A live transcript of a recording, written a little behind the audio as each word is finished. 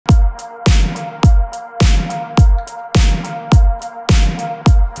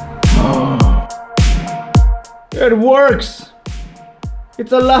It works!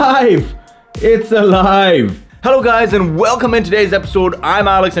 It's alive! It's alive! Hello guys and welcome in today's episode. I'm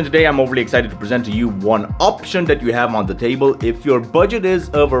Alex and today I'm overly excited to present to you one option that you have on the table if your budget is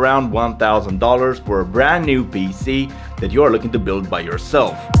of around $1,000 for a brand new PC that you're looking to build by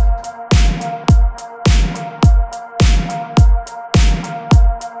yourself.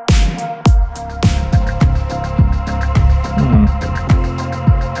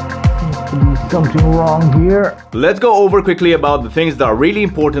 Something wrong here. Let's go over quickly about the things that are really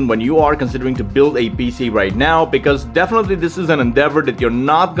important when you are considering to build a PC right now, because definitely this is an endeavor that you're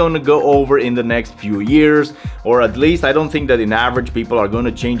not going to go over in the next few years, or at least I don't think that in average people are going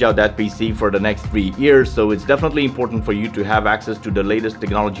to change out that PC for the next 3 years. So it's definitely important for you to have access to the latest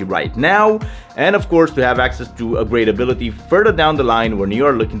technology right now, and of course to have access to upgradability further down the line when you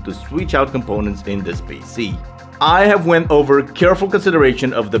are looking to switch out components in this PC. I have went over careful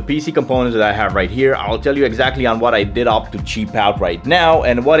consideration of the PC components that I have right here. I'll tell you exactly on what I did opt to cheap out right now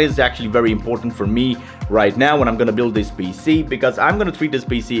and what is actually very important for me right now when I'm going to build this PC, because I'm going to treat this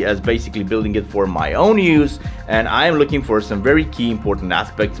PC as basically building it for my own use, and I am looking for some very key important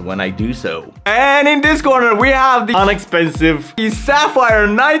aspects when I do so. And in this corner we have the inexpensive Sapphire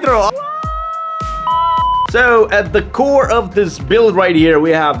Nitro. So at the core of this build right here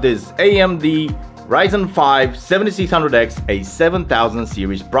we have this AMD Ryzen 5 7600X, a 7000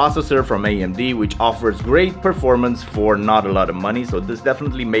 series processor from AMD, which offers great performance for not a lot of money. So this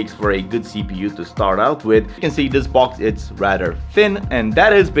definitely makes for a good CPU to start out with. You can see this box, it's rather thin, and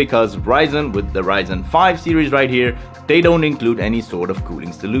that is because Ryzen, with the Ryzen 5 series right here, they don't include any sort of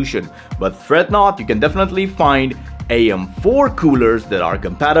cooling solution. But fret not, you can definitely find AM4 coolers that are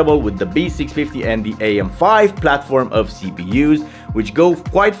compatible with the B650 and the AM5 platform of CPUs, which go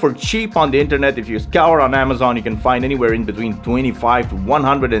quite for cheap on the internet. If you scour on Amazon, you can find anywhere in between 25 to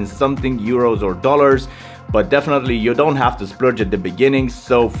 100 and something euros or dollars, but definitely you don't have to splurge at the beginning.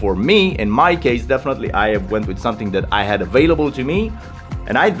 So for me, in my case, definitely I have went with something that I had available to me,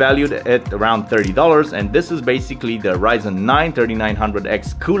 and I valued it around $30, and this is basically the Ryzen 9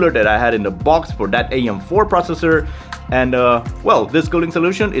 3900X cooler that I had in the box for that AM4 processor. And well, this cooling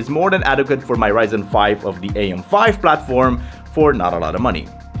solution is more than adequate for my Ryzen 5 of the AM5 platform for not a lot of money.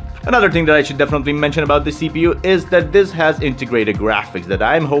 Another thing that I should definitely mention about this CPU is that this has integrated graphics that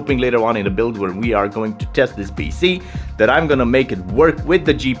I'm hoping later on in the build where we are going to test this PC, that I'm gonna make it work with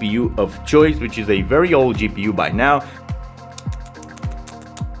the GPU of choice, which is a very old GPU by now,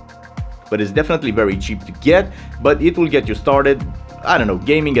 but it's definitely very cheap to get, but it will get you started, I don't know,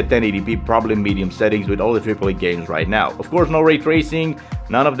 gaming at 1080p, probably medium settings with all the AAA games right now. Of course, no ray tracing,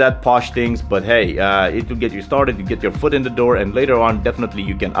 none of that posh things, but hey, it will get you started, you get your foot in the door, and later on, definitely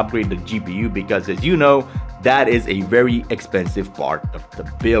you can upgrade the GPU, because as you know, that is a very expensive part of the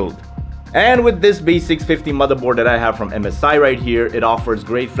build. And with this B650 motherboard that I have from MSI right here, it offers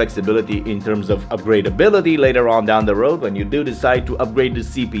great flexibility in terms of upgradability later on down the road when you do decide to upgrade the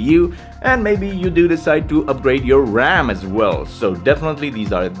CPU, and maybe you do decide to upgrade your RAM as well. So definitely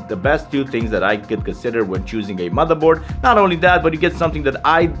these are the best two things that I could consider when choosing a motherboard. Not only that, but you get something that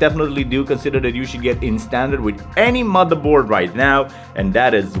I definitely do consider that you should get in standard with any motherboard right now, and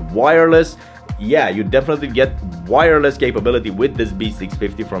that is wireless. Yeah, you definitely get wireless capability with this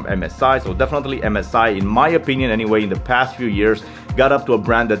B650 from MSI. So definitely MSI, in my opinion anyway, in the past few years got up to a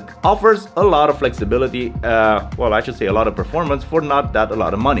brand that offers a lot of flexibility, well, I should say a lot of performance for not that a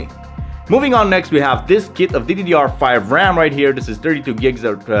lot of money. Moving on, next we have this kit of DDR5 RAM right here. This is 32 gigs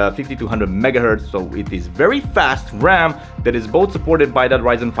at 5200 megahertz, so it is very fast RAM that is both supported by that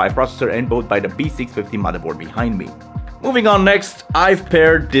Ryzen 5 processor and both by the B650 motherboard behind me. Moving on, next, I've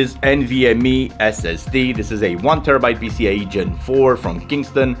paired this Nvme SSD. This is a 1TB PCIe Gen 4 from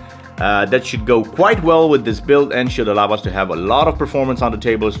Kingston. That should go quite well with this build and should allow us to have a lot of performance on the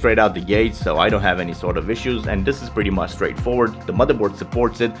table straight out the gate, so I don't have any sort of issues, and this is pretty much straightforward. The motherboard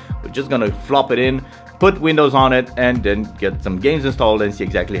supports it. We're just gonna flop it in, put Windows on it, and then get some games installed and see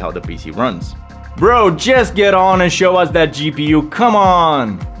exactly how the PC runs. Bro, just get on and show us that GPU, come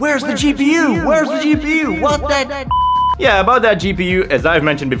on! Where's the GPU? Where's the GPU? What that? Yeah, about that GPU, as I've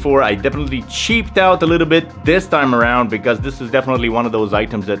mentioned before, I definitely cheaped out a little bit this time around, because this is definitely one of those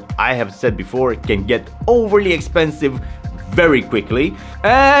items that I have said before can get overly expensive very quickly.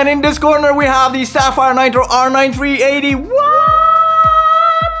 And in this corner we have the Sapphire Nitro R9 380. What?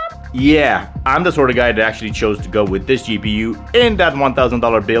 Yeah, I'm the sort of guy that actually chose to go with this GPU in that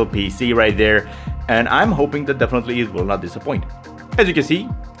 $1,000 build PC right there, and I'm hoping that definitely it will not disappoint. As you can see,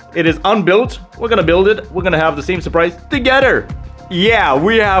 it is unbuilt. We're gonna build it. We're gonna have the same surprise together. Yeah,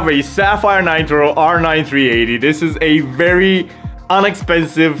 we have a Sapphire Nitro R9 380. This is a very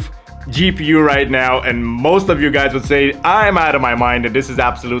inexpensive GPU right now, and most of you guys would say I'm out of my mind and this is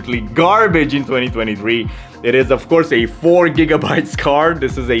absolutely garbage in 2023. It is of course a 4 GB card.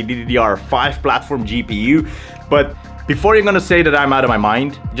 This is a DDR5 platform GPU, but before you're gonna say that I'm out of my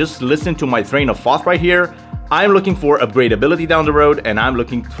mind, just listen to my train of thought right here. I'm looking for upgradability down the road, and I'm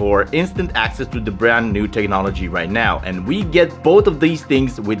looking for instant access to the brand new technology right now. And we get both of these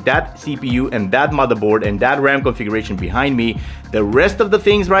things with that CPU and that motherboard and that RAM configuration behind me. The rest of the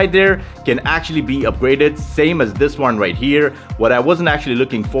things right there can actually be upgraded, same as this one right here. What I wasn't actually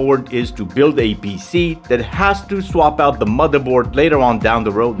looking forward is to build a PC that has to swap out the motherboard later on down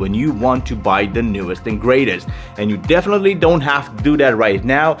the road when you want to buy the newest and greatest. And you definitely don't have to do that right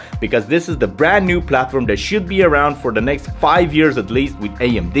now, because this is the brand new platform that should be around for the next 5 years at least with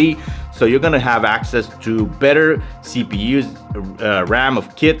AMD. So you're gonna have access to better CPUs,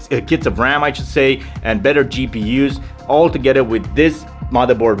 kits of RAM I should say, and better GPUs all together with this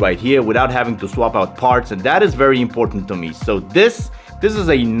motherboard right here without having to swap out parts, and that is very important to me. So this is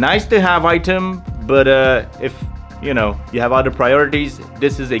a nice to have item, but if you know you have other priorities,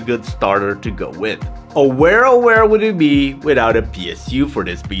 this is a good starter to go with. Oh where would it be without a PSU for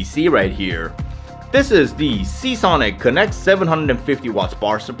this PC right here? This is the Seasonic Connect 750 watts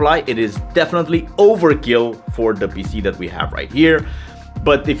power supply. It is definitely overkill for the PC that we have right here.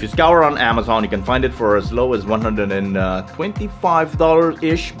 But if you scour on Amazon, you can find it for as low as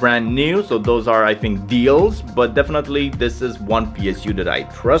 $125-ish brand new. So those are, I think, deals. But definitely this is one PSU that I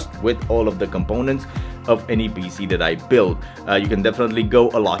trust with all of the components of any PC that I build. You can definitely go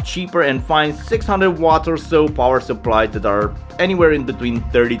a lot cheaper and find 600 watts or so power supplies that are anywhere in between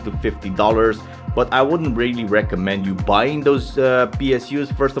 $30 to $50. But I wouldn't really recommend you buying those PSUs.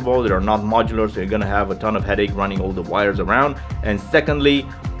 First of all, they are not modular, so you're gonna have a ton of headache running all the wires around. And secondly,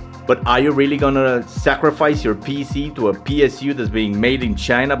 but are you really gonna sacrifice your PC to a PSU that's being made in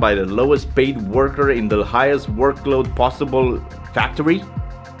China by the lowest paid worker in the highest workload possible factory?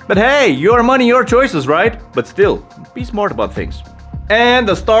 But hey, your money, your choices, right? But still, be smart about things. And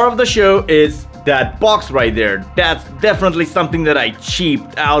the star of the show is that box right there. That's definitely something that I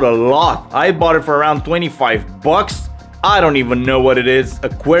cheaped out a lot. I bought it for around 25 bucks. I don't even know what it is.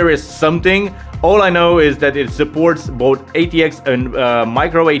 AQIRYS something. All I know is that it supports both ATX and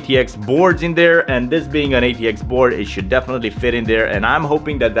micro ATX boards in there, and this being an ATX board, it should definitely fit in there. And I'm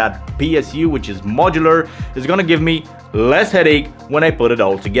hoping that that PSU, which is modular, is gonna give me less headache when I put it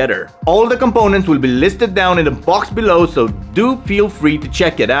all together. All the components will be listed down in the box below, so do feel free to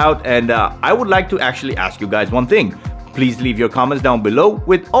check it out. And I would like to actually ask you guys one thing. Please leave your comments down below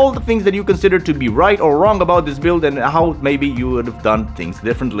with all the things that you consider to be right or wrong about this build and how maybe you would have done things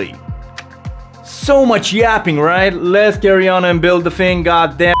differently. So much yapping, right? Let's carry on and build the thing,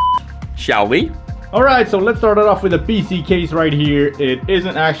 goddamn. Shall we? Alright, so let's start it off with a PC case right here. It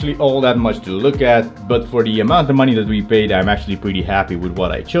isn't actually all that much to look at, but for the amount of money that we paid, I'm actually pretty happy with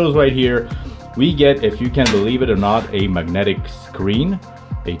what I chose right here. We get, if you can believe it or not, a magnetic screen,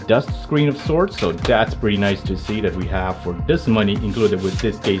 a dust screen of sorts, so that's pretty nice to see that we have for this money included with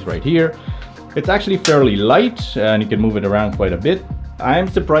this case right here. It's actually fairly light and you can move it around quite a bit. I'm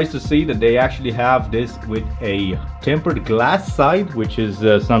surprised to see that they actually have this with a tempered glass side, which is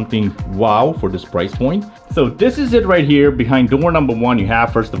something wow for this price point. So this is it right here. Behind door number one, you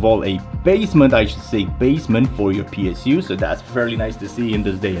have first of all a basement, I should say basement for your PSU. So that's fairly nice to see in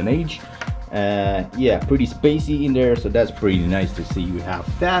this day and age. Yeah, pretty spacey in there, so that's pretty nice to see you have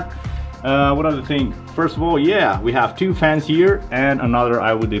that. What other thing? First of all, yeah, we have two fans here and another,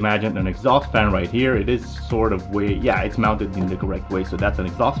 I would imagine, an exhaust fan right here. It is sort of way, yeah, it's mounted in the correct way, so that's an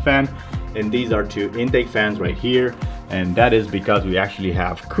exhaust fan. And these are two intake fans right here, and that is because we actually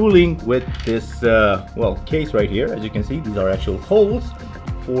have cooling with this well, case right here. As you can see, these are actual holes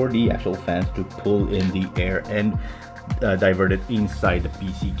for the actual fans to pull in the air and divert it inside the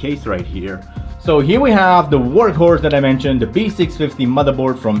PC case right here. So here we have the workhorse that I mentioned, the B650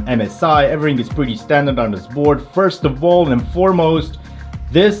 motherboard from MSI. Everything is pretty standard on this board. First of all and foremost,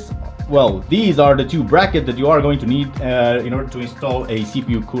 this, well, these are the two brackets that you are going to need in order to install a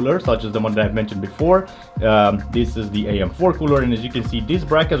CPU cooler, such as the one that I've mentioned before. This is the AM4 cooler, and as you can see, these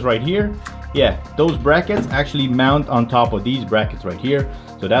brackets right here, yeah, those brackets actually mount on top of these brackets right here.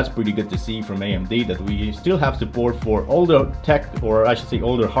 So that's pretty good to see from AMD that we still have support for older tech, or I should say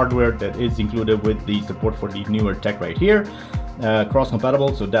older hardware that is included with the support for the newer tech right here. Cross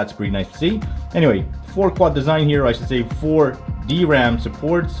compatible, so that's pretty nice to see. Anyway, 4-quad design here, I should say 4 DRAM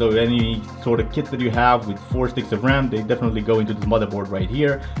support, so any sort of kits that you have with 4 sticks of RAM, they definitely go into this motherboard right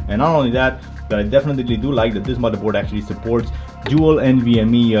here. And not only that, but I definitely do like that this motherboard actually supports dual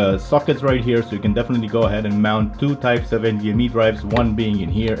NVMe sockets right here, so you can definitely go ahead and mount two types of NVMe drives, one being in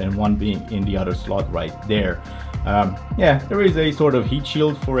here and one being in the other slot right there. Yeah, there is a sort of heat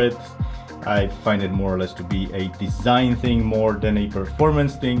shield for it. I find it more or less to be a design thing more than a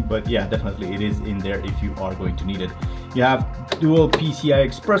performance thing, but yeah, definitely it is in there if you are going to need it. You have dual PCI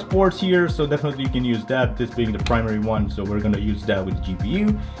Express ports here, so definitely you can use that, this being the primary one, so we're going to use that with the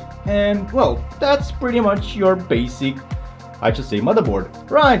GPU. And well, that's pretty much your basic, I should say, motherboard.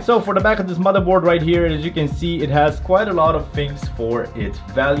 Right, so for the back of this motherboard right here, as you can see, it has quite a lot of things for its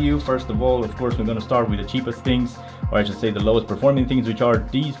value. First of all, of course, we're going to start with the cheapest things, or I should say the lowest performing things, which are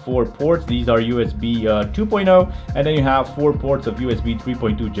these 4 ports. These are USB 2.0, and then you have 4 ports of USB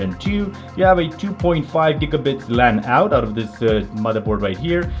 3.2 Gen 2. You have a 2.5 gigabits LAN out of this motherboard right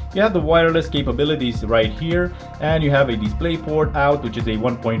here. You have the wireless capabilities right here, and you have a display port out, which is a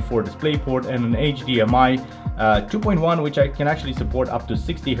 1.4 display port, and an HDMI 2.1, which I can actually support up to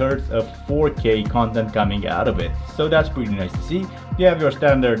 60 Hz of 4K content coming out of it. So that's pretty nice to see. You have your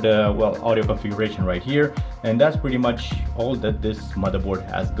standard well, audio configuration right here, and that's pretty much all that this motherboard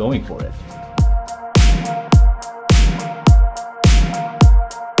has going for it.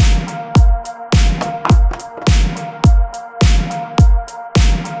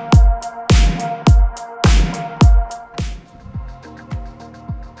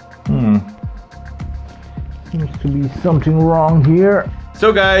 Seems to be something wrong here.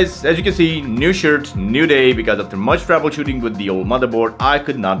 So guys, as you can see, new shirt, new day, because after much troubleshooting with the old motherboard, I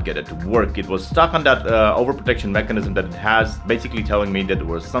could not get it to work. It was stuck on that overprotection mechanism that it has, basically telling me that there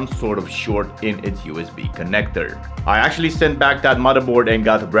was some sort of short in its USB connector. I actually sent back that motherboard and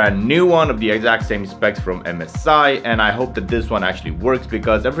got a brand new one of the exact same specs from MSI, and I hope that this one actually works,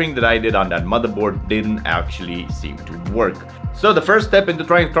 because everything that I did on that motherboard didn't actually seem to work. So the first step into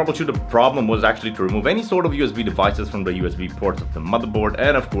trying to troubleshoot the problem was actually to remove any sort of USB devices from the USB ports of the motherboard,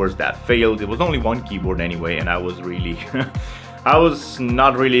 and of course that failed. It was only one keyboard anyway, and I was really I was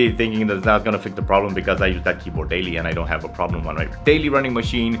not really thinking that that's gonna fix the problem, because I use that keyboard daily and I don't have a problem on my daily running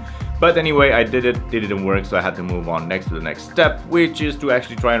machine. But anyway, I did it didn't work, so I had to move on next to the next step, which is to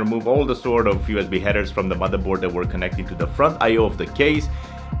actually try and remove all the sort of USB headers from the motherboard that were connecting to the front I/O of the case.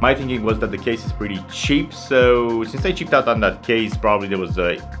 My thinking was that the case is pretty cheap, so since I cheaped out on that case, probably there was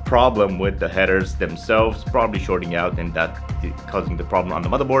a problem with the headers themselves, probably shorting out, and that causing the problem on the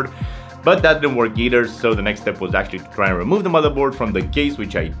motherboard. But that didn't work either, so the next step was actually to try and remove the motherboard from the case,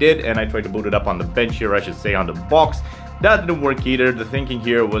 which I did, and I tried to boot it up on the bench here, I should say on the box. That didn't work either. The thinking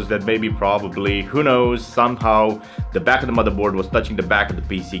here was that maybe, probably, who knows, somehow the back of the motherboard was touching the back of the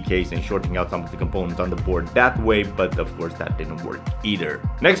PC case and shorting out some of the components on the board that way, but of course that didn't work either.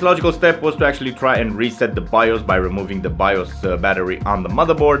 Next logical step was to actually try and reset the BIOS by removing the BIOS battery on the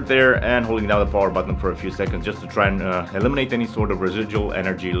motherboard there and holding down the power button for a few seconds just to try and eliminate any sort of residual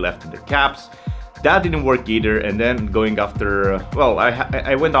energy left in the caps. That didn't work either, and then going after, well,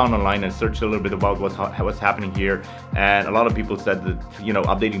 I went down online and searched a little bit about what's happening here, and a lot of people said that, you know,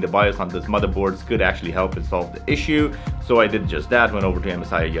 updating the BIOS on this motherboards could actually help and solve the issue. So I did just that, went over to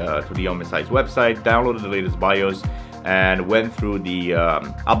MSI, to the MSI's website, downloaded the latest BIOS, and went through the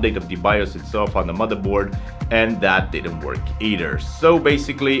update of the BIOS itself on the motherboard, and that didn't work either. So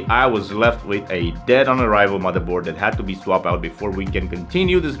basically I was left with a dead on arrival motherboard that had to be swapped out before we can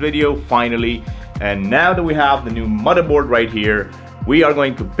continue this video finally. And now that we have the new motherboard right here, we are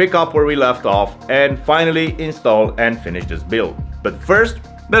going to pick up where we left off and finally install and finish this build. But first,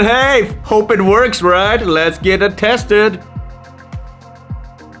 but hey, hope it works, right? Let's get it tested.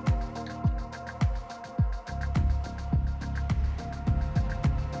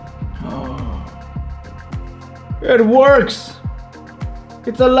 It works!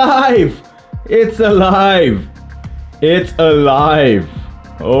 It's alive! It's alive! It's alive!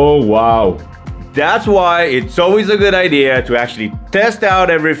 Oh wow! That's why it's always a good idea to actually test out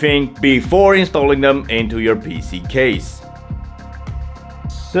everything before installing them into your PC case.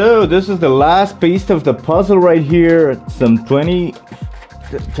 So this is the last piece of the puzzle right here. Some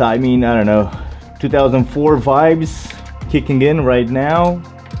 2004 vibes kicking in right now.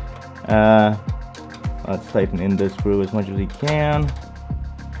 Let's tighten in this screw as much as we can.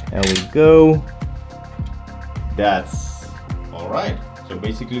 There we go. That's alright. So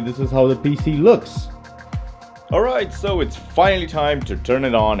basically this is how the PC looks. Alright, so it's finally time to turn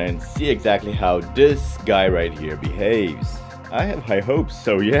it on and see exactly how this guy right here behaves. I have high hopes,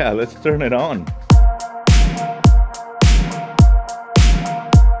 so yeah, let's turn it on.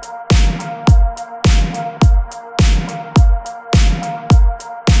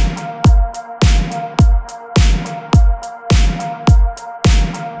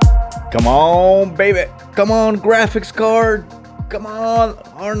 Come on, baby. Come on, graphics card. Come on,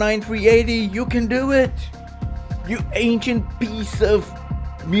 R9 380, you can do it. You ancient piece of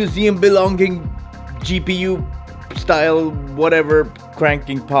museum belonging GPU style, whatever,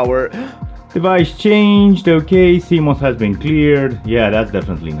 cranking power. Device changed, okay, CMOS has been cleared. Yeah, that's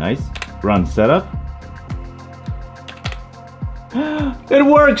definitely nice. Run setup. It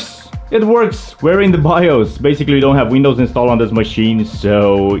works! It works! We're in the BIOS. Basically, we don't have Windows installed on this machine,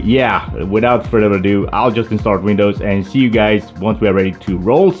 so yeah, without further ado, I'll just install Windows and see you guys once we are ready to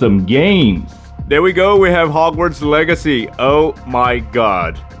roll some games. There we go, we have Hogwarts Legacy. Oh my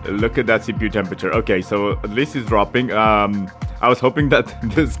god. Look at that CPU temperature. Okay, so at least it's dropping. I was hoping that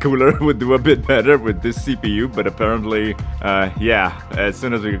this cooler would do a bit better with this CPU, but apparently, yeah, as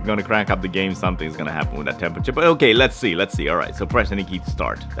soon as we're gonna crank up the game, something's gonna happen with that temperature. But okay, let's see. All right, so press any key to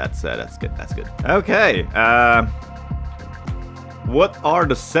start. That's good. Okay, what are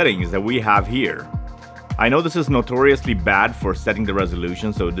the settings that we have here? I know this is notoriously bad for setting the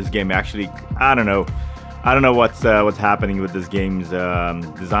resolution, so this game actually, I don't know what's happening with this game's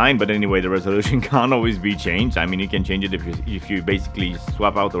design, but anyway, the resolution can't always be changed. I mean, you can change it if you basically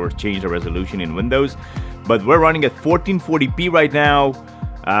swap out or change the resolution in Windows. But we're running at 1440p right now.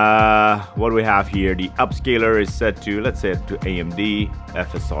 What do we have here? The upscaler is set to, let's say, to AMD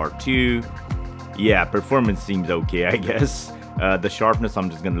FSR2. Yeah, performance seems okay, I guess. The sharpness, I'm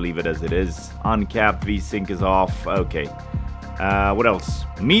just gonna leave it as it is. Uncapped VSync is off. Okay. What else?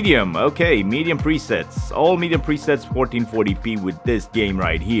 Medium. Okay, medium presets. All medium presets 1440p with this game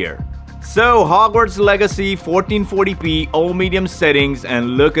right here. So, Hogwarts Legacy 1440p, all medium settings,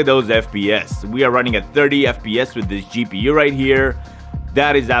 and look at those FPS. We are running at 30 FPS with this GPU right here.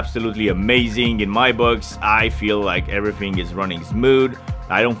 That is absolutely amazing. In my books, I feel like everything is running smooth.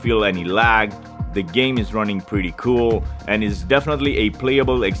 I don't feel any lag. The game is running pretty cool and is definitely a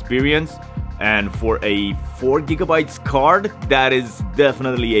playable experience. And for a 4GB card, that is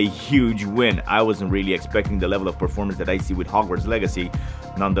definitely a huge win. I wasn't really expecting the level of performance that I see with Hogwarts Legacy,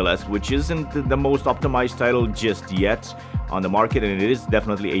 nonetheless, which isn't the most optimized title just yet on the market, and it is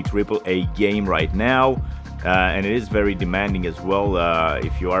definitely a AAA game right now. And it is very demanding as well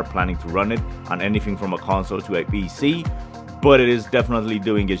if you are planning to run it on anything from a console to a PC. But it is definitely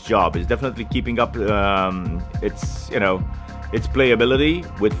doing its job. It's definitely keeping up its, its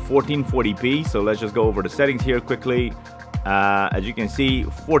playability with 1440p. So let's just go over the settings here quickly. As you can see,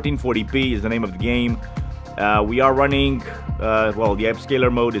 1440p is the name of the game. We are running, well, the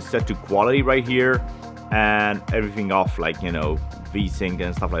upscaler mode is set to quality right here, and everything off, like, VSync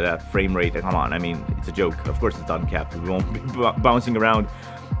and stuff like that, frame rate. Come on, I mean, it's a joke. Of course it's uncapped. We won't be bouncing around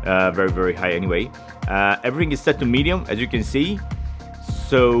very high anyway. Everything is set to medium, as you can see.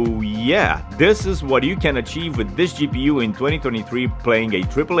 So yeah, this is what you can achieve with this GPU in 2023 playing a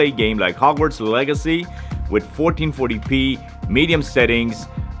AAA game like Hogwarts Legacy with 1440p medium settings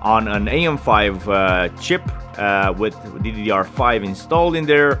on an AM5 chip with DDR5 installed in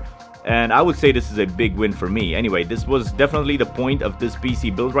there. And I would say this is a big win for me. Anyway, this was definitely the point of this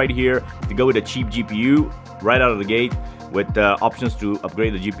PC build right here, to go with a cheap GPU right out of the gate, with options to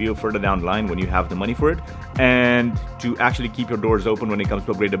upgrade the GPU further down the line when you have the money for it, and to actually keep your doors open when it comes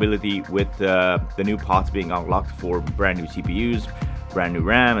to upgradability with the new pots being unlocked for brand new CPUs, brand new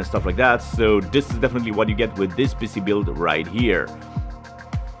RAM and stuff like that. So this is definitely what you get with this PC build right here.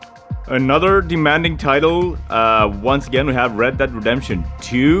 Another demanding title, once again we have Red Dead Redemption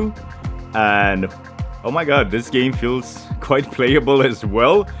 2, and oh my god, this game feels quite playable as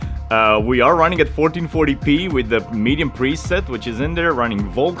well. We are running at 1440p with the medium preset, which is in there, running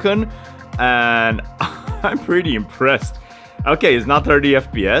Vulkan, and I'm pretty impressed. Okay, it's not 30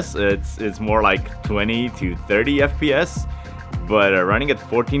 FPS, it's more like 20 to 30 FPS, but running at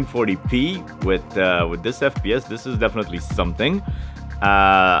 1440p with this FPS, this is definitely something.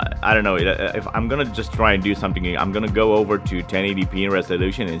 I don't know, if I'm gonna just try and do something, I'm gonna go over to 1080p in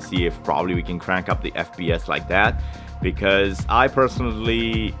resolution and see if probably we can crank up the FPS like that, because I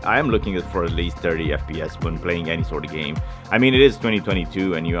am looking for at least 30 FPS when playing any sort of game. I mean, it is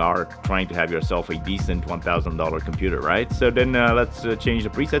 2022 and you are trying to have yourself a decent $1,000 computer, right? So then let's change the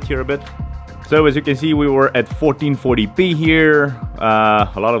presets here a bit. So as you can see, we were at 1440p here.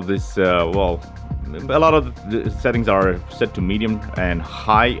 A lot of this, well, a lot of the settings are set to medium and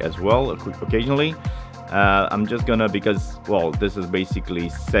high as well occasionally. I'm just gonna, because, well, this is basically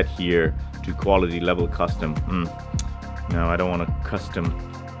set here to quality level custom. No, I don't want a custom.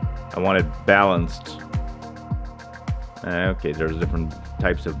 I want it balanced. Okay, there's different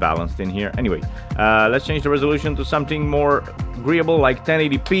types of balanced in here. Anyway, let's change the resolution to something more agreeable, like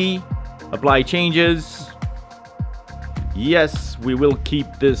 1080p. Apply changes. Yes, we will keep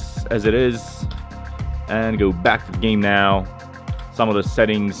this as it is and go back to the game now. some of the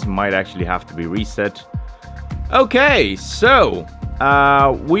settings might actually have to be reset. Okay, so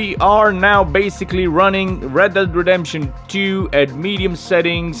we are now basically running Red Dead Redemption 2 at medium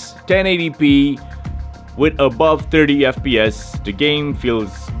settings, 1080p, with above 30 FPS. The game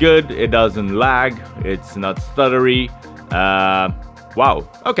feels good, it doesn't lag, it's not stuttery. Wow,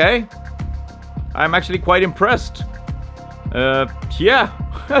 okay. I'm actually quite impressed. Yeah,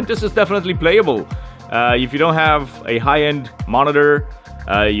 this is definitely playable. If you don't have a high-end monitor,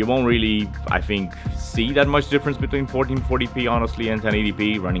 you won't really, I think, see that much difference between 1440p honestly and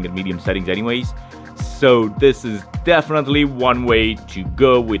 1080p running at medium settings anyways. So this is definitely one way to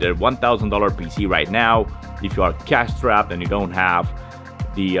go with a $1,000 PC right now if you are cash strapped and you don't have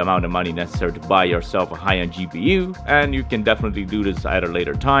the amount of money necessary to buy yourself a high-end GPU, and you can definitely do this at a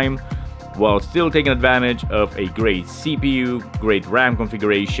later time while still taking advantage of a great CPU, great RAM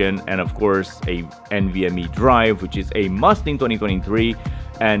configuration, and of course a Nvme drive, which is a must in 2023.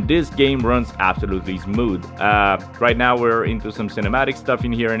 And this game runs absolutely smooth. Right now we're into some cinematic stuff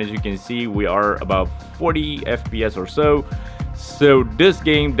in here, and as you can see, we are about 40 FPS or so. So this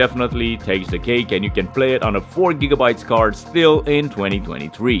game definitely takes the cake, and you can play it on a 4GB card still in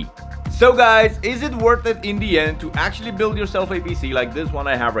 2023. So guys, is it worth it in the end to actually build yourself a PC like this one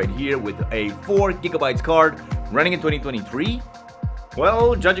I have right here with a 4GB card running in 2023?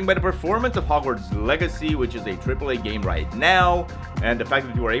 Well, judging by the performance of Hogwarts Legacy, which is a AAA game right now, and the fact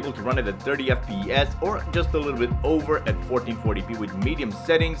that you are able to run it at 30 FPS or just a little bit over at 1440p with medium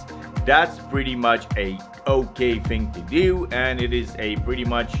settings, that's pretty much a okay thing to do, and it is a pretty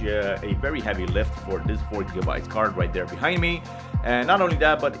much a very heavy lift for this 4GB card right there behind me. And not only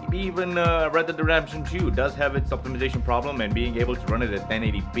that, but even Red Dead Redemption 2 does have its optimization problem, and being able to run it at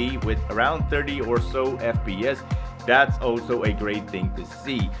 1080p with around 30 or so FPS, that's also a great thing to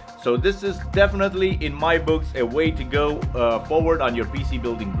see. So this is definitely, in my books, a way to go forward on your PC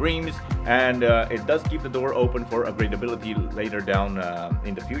building dreams, and it does keep the door open for upgradability later down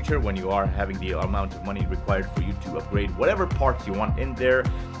in the future when you are having the amount of money required for you to upgrade whatever parts you want in there.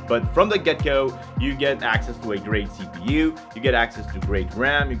 But from the get-go, you get access to a great CPU, you get access to great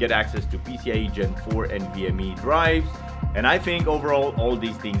RAM, you get access to PCIe Gen 4 and NVMe drives. And I think overall all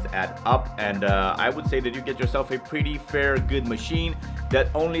these things add up, and I would say that you get yourself a pretty fair, good machine that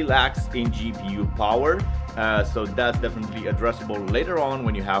only lacks in GPU power. So that's definitely addressable later on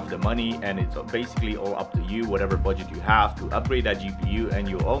when you have the money, and it's basically all up to you, whatever budget you have, to upgrade that GPU, and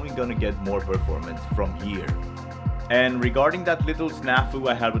you're only gonna get more performance from here. And regarding that little snafu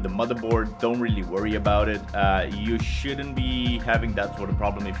I had with the motherboard, don't really worry about it. You shouldn't be having that sort of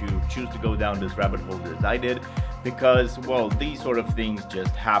problem if you choose to go down this rabbit hole as I did, because, well, these sort of things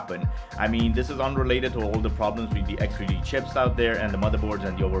just happen. I mean, this is unrelated to all the problems with the X3D chips out there and the motherboards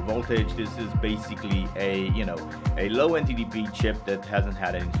and the over voltage. This is basically a, you know, a low NTDP chip that hasn't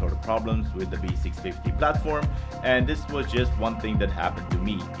had any sort of problems with the B650 platform, and this was just one thing that happened to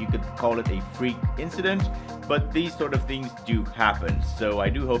me. You could call it a freak incident, but these sort of things do happen. So I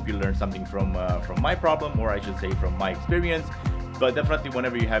do hope you learned something from my problem, or I should say from my experience. But definitely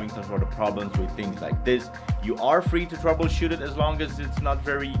whenever you're having some sort of problems with things like this, you are free to troubleshoot it as long as it's not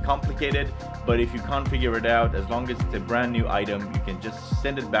very complicated. But if you can't figure it out, as long as it's a brand new item, you can just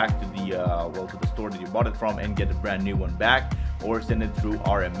send it back to the to the store that you bought it from and get a brand new one back, or send it through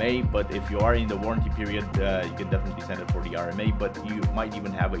RMA. But if you are in the warranty period, you can definitely send it for the RMA, but you might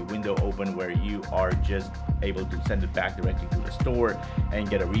even have a window open where you are just able to send it back directly to the store and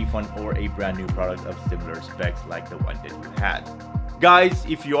get a refund or a brand new product of similar specs like the one that you had. Guys,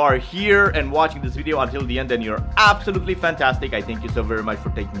 if you are here and watching this video until the end, then you're absolutely fantastic. I thank you so very much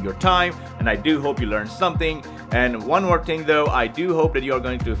for taking your time, and I do hope you learned something. And one more thing though, I do hope that you are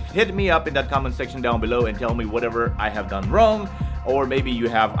going to hit me up in that comment section down below and tell me whatever I have done wrong, or maybe you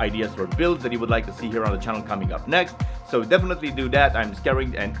have ideas for builds that you would like to see here on the channel coming up next. So definitely do that. I'm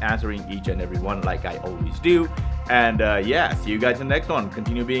scaring and answering each and every one like I always do. And yeah, see you guys in the next one.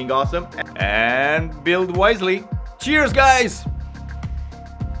 Continue being awesome and build wisely. Cheers, guys!